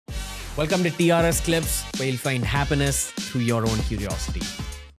Welcome to TRS Clips, where you'll find happiness through your own curiosity.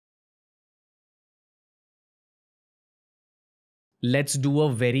 Let's do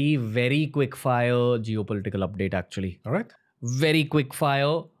a very, very quick fire geopolitical update actually. All right. Very quick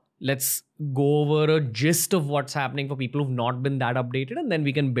fire. Let's go over a gist of what's happening for people who've not been that updated, and then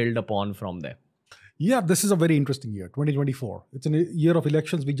we can build upon from there. Yeah, this is a very interesting year, 2024. It's a year of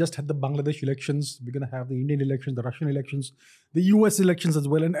elections. We just had the Bangladesh elections. We're going to have the Indian elections, the Russian elections, the US elections as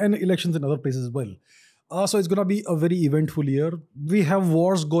well, and elections in other places as well. So it's going to be a very eventful year. We have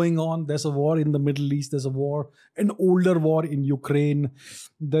wars going on. There's a war in the Middle East. There's a war, an older war in Ukraine.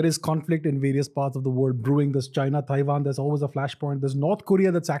 There is conflict in various parts of the world brewing. There's China, Taiwan. There's always a flashpoint. There's North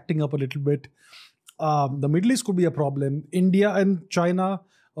Korea that's acting up a little bit. The Middle East could be a problem. India and China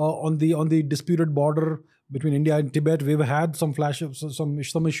on the disputed border between India and Tibet, we've had some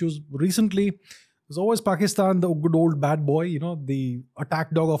some issues recently. There's always Pakistan, the good old bad boy, the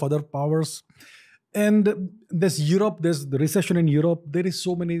attack dog of other powers. And there's Europe, there's the recession in Europe. There is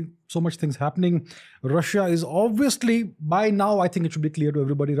so much things happening. Russia is obviously, by now, I think it should be clear to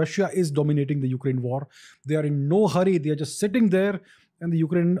everybody, Russia is dominating the Ukraine war. They are in no hurry. They are just sitting there, and the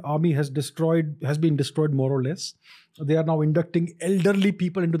Ukrainian army has been destroyed more or less. They are now inducting elderly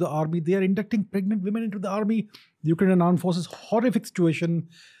people into the army. They are inducting pregnant women into the army. The Ukrainian armed forces, horrific situation.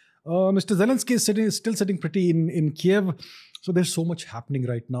 Mr. Zelensky is still sitting pretty in Kiev. So there's so much happening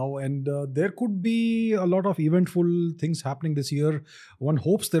right now, and there could be a lot of eventful things happening this year. One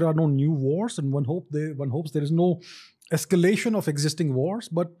hopes there are no new wars, and one hopes there is no escalation of existing wars.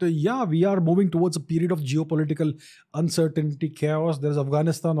 But yeah, we are moving towards a period of geopolitical uncertainty, chaos. There's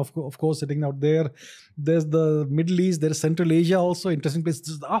Afghanistan, of course, sitting out there. There's the Middle East. There's Central Asia also, interesting place.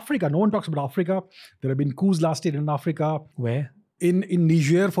 There's Africa. No one talks about Africa. There have been coups last year in Africa. Where? In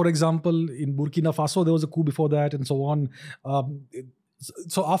Niger, for example, in Burkina Faso, there was a coup before that, and so on.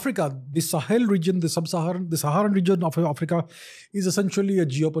 So Africa, the Sahel region, the Saharan region of Africa is essentially a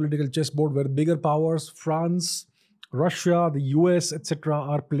geopolitical chessboard where bigger powers, France, Russia, the US, etc.,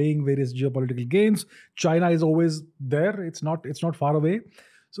 are playing various geopolitical games. China is always there. It's not far away.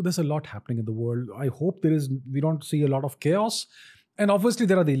 So there's a lot happening in the world. I hope we don't see a lot of chaos. And obviously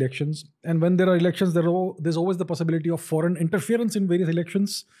there are the elections. And when there are elections, there's always the possibility of foreign interference in various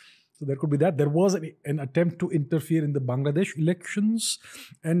elections. So there could be that. There was an attempt to interfere in the Bangladesh elections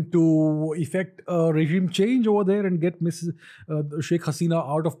and to effect a regime change over there and get Sheikh Hasina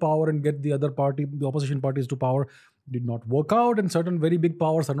out of power and get the opposition parties to power. Did not work out, and certain very big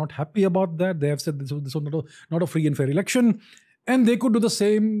powers are not happy about that. They have said this was not a free and fair election. And they could do the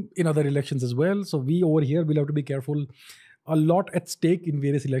same in other elections as well. So we over here will have to be careful. A lot at stake in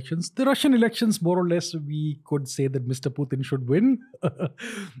various elections. The Russian elections, more or less, we could say that Mr. Putin should win.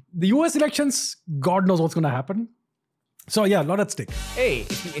 The US elections, God knows what's going to happen. So yeah, a lot at stake. Hey,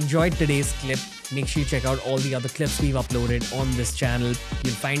 if you enjoyed today's clip, make sure you check out all the other clips we've uploaded on this channel.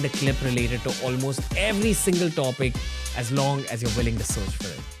 You'll find a clip related to almost every single topic as long as you're willing to search for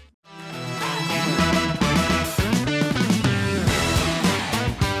it.